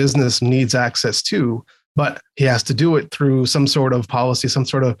the business needs access to, but he has to do it through some sort of policy, some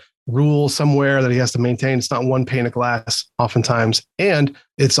sort of rule somewhere that he has to maintain. It's not one pane of glass oftentimes, and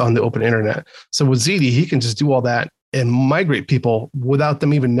it's on the open internet. So with ZD, he can just do all that and migrate people without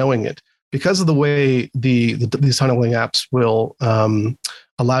them even knowing it. Because of the way these tunneling apps will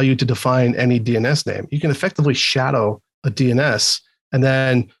allow you to define any DNS name, you can effectively shadow a DNS and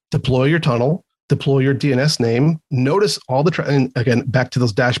then deploy your tunnel, deploy your DNS name, notice all the and again, back to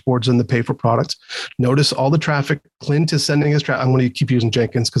those dashboards in the pay for products, notice all the traffic. Clint is sending his traffic. I'm going to keep using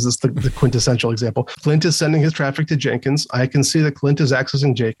Jenkins because it's the quintessential example. Clint is sending his traffic to Jenkins. I can see that Clint is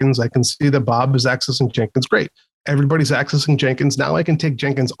accessing Jenkins. I can see that Bob is accessing Jenkins. Great. Everybody's accessing Jenkins. Now I can take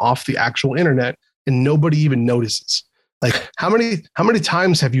Jenkins off the actual internet and nobody even notices. Like how many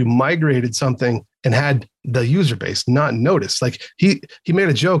times have you migrated something and had the user base not notice. Like he made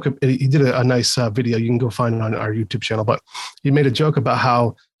a joke. He did a nice video. You can go find it on our YouTube channel, but he made a joke about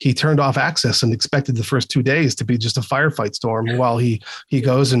how he turned off access and expected the first 2 days to be just a firefight storm while he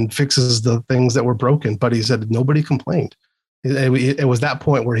goes and fixes the things that were broken. But he said nobody complained. It was that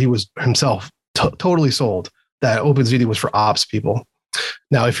point where he was himself totally sold that OpenZD was for ops people.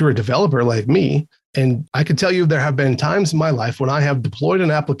 Now, if you're a developer like me, and I can tell you there have been times in my life when I have deployed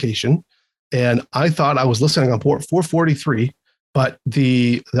an application and I thought I was listening on port 443, but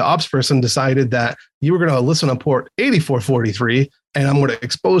the ops person decided that you were going to listen on port 8443, and I'm going to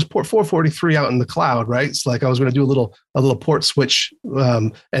expose port 443 out in the cloud, right? It's like I was going to do a little port switch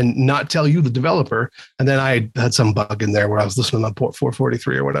and not tell you, the developer. And then I had some bug in there where I was listening on port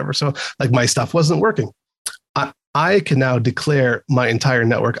 443 or whatever. So like my stuff wasn't working. I can now declare my entire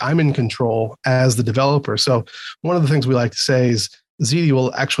network. I'm in control as the developer. So one of the things we like to say is ZD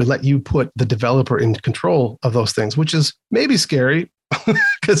will actually let you put the developer in control of those things, which is maybe scary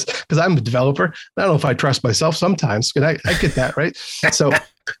because I'm a developer. I don't know if I trust myself sometimes. I get that, right?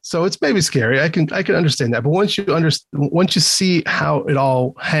 So it's maybe scary. I can understand that. But once you see how it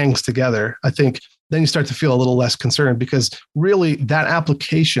all hangs together, I think then you start to feel a little less concerned, because really that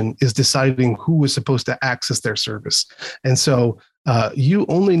application is deciding who is supposed to access their service. And so you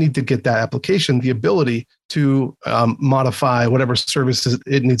only need to get that application the ability to modify whatever services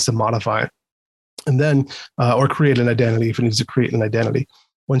it needs to modify, and then or create an identity if it needs to create an identity.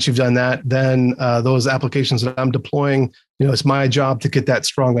 Once you've done that, then those applications that I'm deploying, it's my job to get that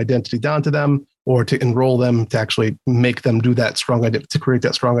strong identity down to them, or to enroll them, to actually make them do that strong identity, to create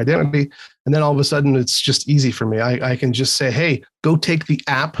that strong identity. And then all of a sudden, it's just easy for me. I can just say, hey, go take the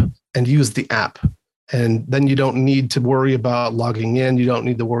app and use the app. And then you don't need to worry about logging in. You don't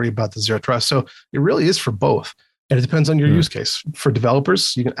need to worry about the zero trust. So it really is for both. And it depends on your use case. For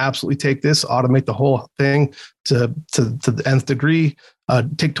developers, you can absolutely take this, automate the whole thing to the nth degree,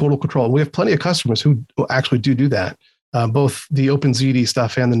 take total control. We have plenty of customers who actually do that. Both the OpenZD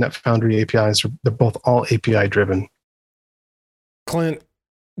stuff and the NetFoundry APIs, they're both all API driven. Clint,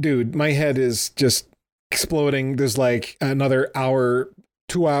 dude, my head is just exploding. There's like another hour,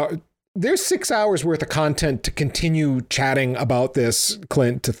 2 hours. There's 6 hours worth of content to continue chatting about this,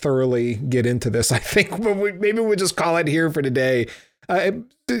 Clint, to thoroughly get into this. I think maybe we'll just call it here for today.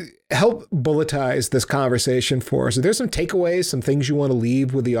 Help bulletize this conversation for us. Are there some takeaways, some things you want to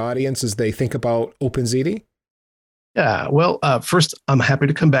leave with the audience as they think about OpenZD? Yeah, well, first, I'm happy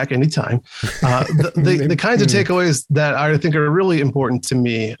to come back anytime. The kinds of takeaways that I think are really important to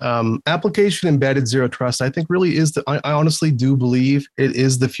me, application embedded zero trust, I think really is I honestly do believe it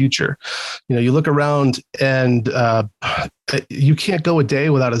is the future. You look around and you can't go a day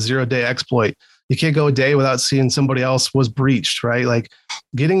without a 0-day exploit. You can't go a day without seeing somebody else was breached, right? Like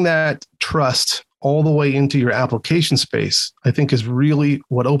getting that trust all the way into your application space, I think is really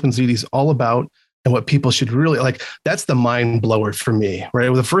what OpenZD is all about. And what people should really like, that's the mind blower for me, right? It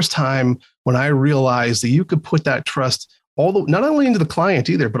was the first time when I realized that you could put that trust not only into the client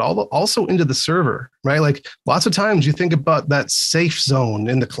either, but also into the server, right? Like lots of times you think about that safe zone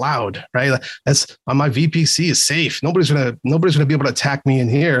in the cloud, right? Like, that's on my VPC is safe. Nobody's gonna be able to attack me in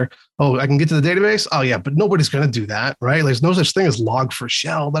here. Oh, I can get to the database. Oh yeah, but nobody's gonna do that, right? There's no such thing as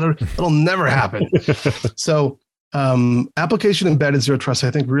Log4Shell. That'll never happen. So application embedded zero trust,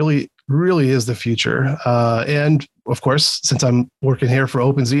 I think really is the future. And of course, since I'm working here for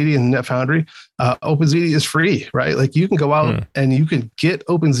OpenZD and NetFoundry, OpenZD is free, right? Like you can go out and you can get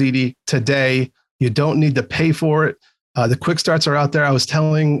OpenZD today. You don't need to pay for it. The quick starts are out there. I was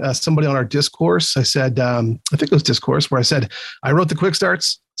telling somebody on our discourse, I said, I think it was discourse, where I said, I wrote the quick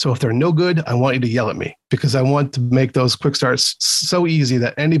starts. So if they're no good, I want you to yell at me, because I want to make those quick starts so easy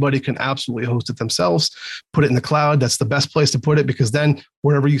that anybody can absolutely host it themselves, put it in the cloud. That's the best place to put it, because then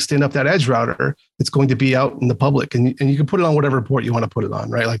wherever you stand up that edge router, it's going to be out in the public, and you can put it on whatever port you want to put it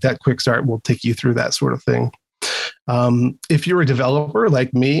on, right? Like that quick start will take you through that sort of thing. If you're a developer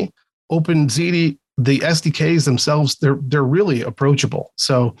like me, OpenZD, the SDKs themselves, they're really approachable.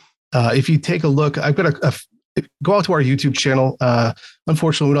 So if you take a look, I've got go out to our YouTube channel.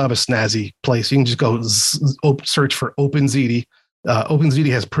 Unfortunately, we don't have a snazzy place. You can just go search for OpenZD. OpenZD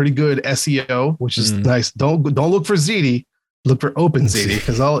has pretty good SEO, which is nice. Don't look for ZD. Look for OpenZD,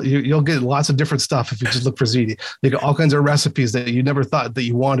 because you'll get lots of different stuff if you just look for ZD. You get all kinds of recipes that you never thought that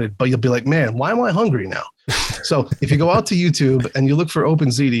you wanted, but you'll be like, man, why am I hungry now? So if you go out to YouTube and you look for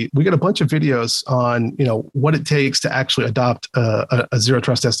OpenZD, we get a bunch of videos on what it takes to actually adopt a zero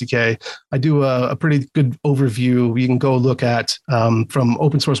trust SDK. I do a pretty good overview. You can go look at from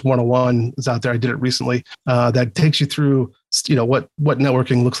Open Source 101 is out there. I did it recently. That takes you through what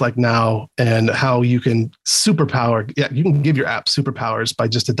networking looks like now and how you can superpower. Yeah, you can give your app superpowers by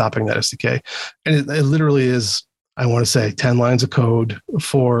just adopting that SDK, and it literally is, I want to say, 10 lines of code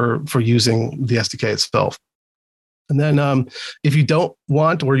for using the SDK itself. And then if you don't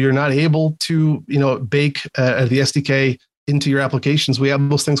want, or you're not able to, bake the SDK into your applications, we have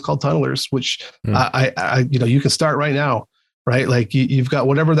those things called tunnelers, which you can start right now, right? Like you've got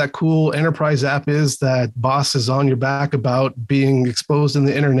whatever that cool enterprise app is that boss is on your back about being exposed in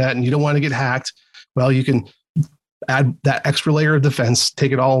the internet and you don't want to get hacked. Well, you can add that extra layer of defense,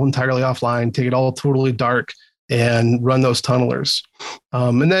 take it all entirely offline, take it all totally dark, and run those tunnelers.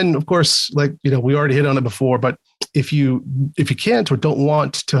 And then, of course, we already hit on it before, but if you can't or don't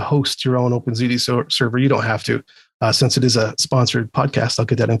want to host your own OpenZD server, you don't have to. Since it is a sponsored podcast, I'll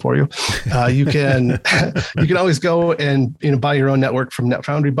get that in for you. You can always go and buy your own network from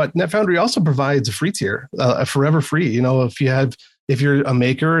NetFoundry, but NetFoundry also provides a free tier, a forever free. If you're a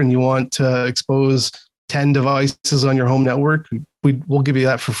maker and you want to expose 10 devices on your home network, we'll give you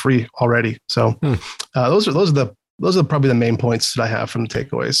that for free already. So those are probably the main points that I have from the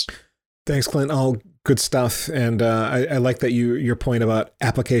takeaways. Thanks, Clint. All good stuff. And I like that your point about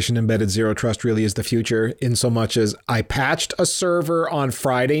application embedded zero trust really is the future, in so much as I patched a server on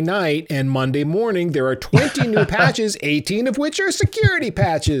Friday night and Monday morning there are 20 new patches, 18 of which are security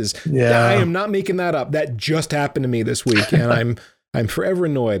patches. Yeah. I am not making that up. That just happened to me this week, and I'm forever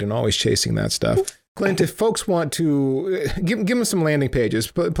annoyed and always chasing that stuff. Clint, if folks want to give them some landing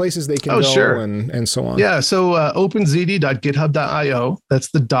pages, places they can go, sure, and so on. Yeah. So openzd.github.io, that's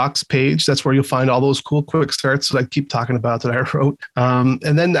the docs page. That's where you'll find all those cool quick starts that I keep talking about that I wrote.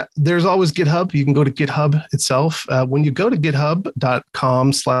 And then there's always GitHub. You can go to GitHub itself. When you go to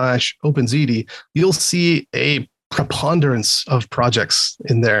github.com/openzd, you'll see a preponderance of projects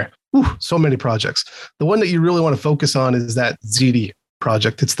in there. So many projects. The one that you really want to focus on is that ZD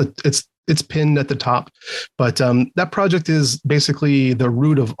project. It's pinned at the top, but that project is basically the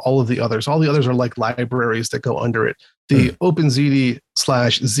root of all of the others. All the others are like libraries that go under it. The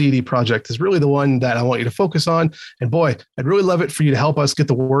OpenZD/ZD project is really the one that I want you to focus on. And boy, I'd really love it for you to help us get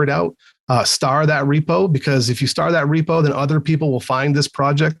the word out. Star that repo, because if you star that repo, then other people will find this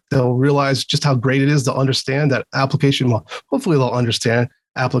project. They'll realize just how great it is. They'll understand that application. Well, hopefully they'll understand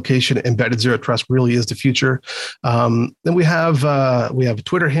application embedded zero trust really is the future. Then we have a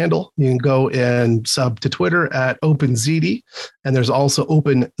Twitter handle. You can go and sub to Twitter at OpenZD, and there's also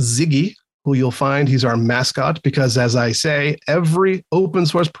OpenZiggy, who you'll find he's our mascot, because as I say, every open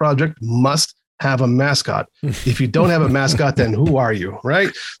source project must have a mascot. If you don't have a mascot, then who are you, right?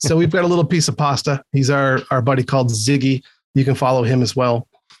 So we've got a little piece of pasta. He's our buddy called Ziggy. You can follow him as well.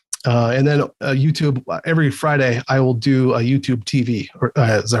 And then YouTube, every Friday, I will do a YouTube TV,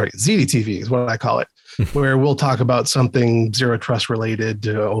 ZD TV is what I call it, where we'll talk about something zero trust related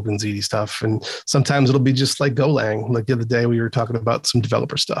to OpenZD stuff. And sometimes it'll be just like Golang. Like the other day, we were talking about some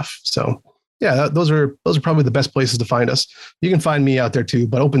developer stuff. So yeah, those are probably the best places to find us. You can find me out there too,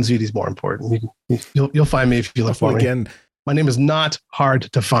 but OpenZD is more important. You'll find me if you look for me. My name is not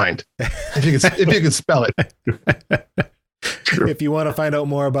hard to find. If you can spell it. True. If you want to find out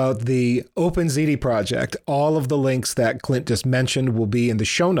more about the OpenZD project, all of the links that Clint just mentioned will be in the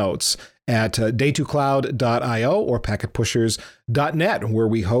show notes at day2cloud.io or packetpushers.net, where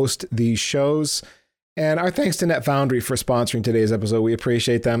we host these shows. And our thanks to NetFoundry for sponsoring today's episode. We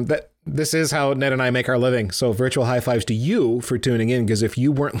appreciate them. This is how Ned and I make our living. So virtual high fives to you for tuning in, because if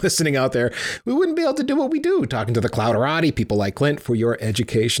you weren't listening out there, we wouldn't be able to do what we do, talking to the Clouderati, people like Clint, for your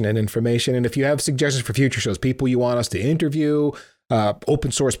education and information. And if you have suggestions for future shows, people you want us to interview,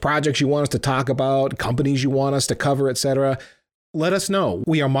 open source projects you want us to talk about, companies you want us to cover, etc., let us know.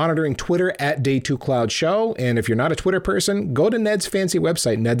 We are monitoring Twitter at Day2Cloud Show. And if you're not a Twitter person, go to Ned's fancy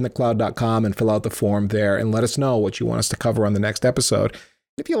website, nedinthecloud.com, and fill out the form there and let us know what you want us to cover on the next episode.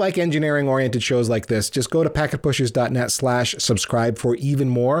 If you like engineering-oriented shows like this, just go to packetpushers.net/subscribe for even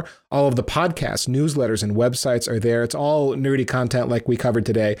more. All of the podcasts, newsletters, and websites are there. It's all nerdy content like we covered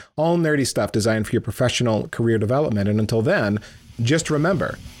today. All nerdy stuff designed for your professional career development. And until then, just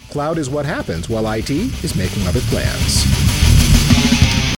remember, cloud is what happens while IT is making other plans.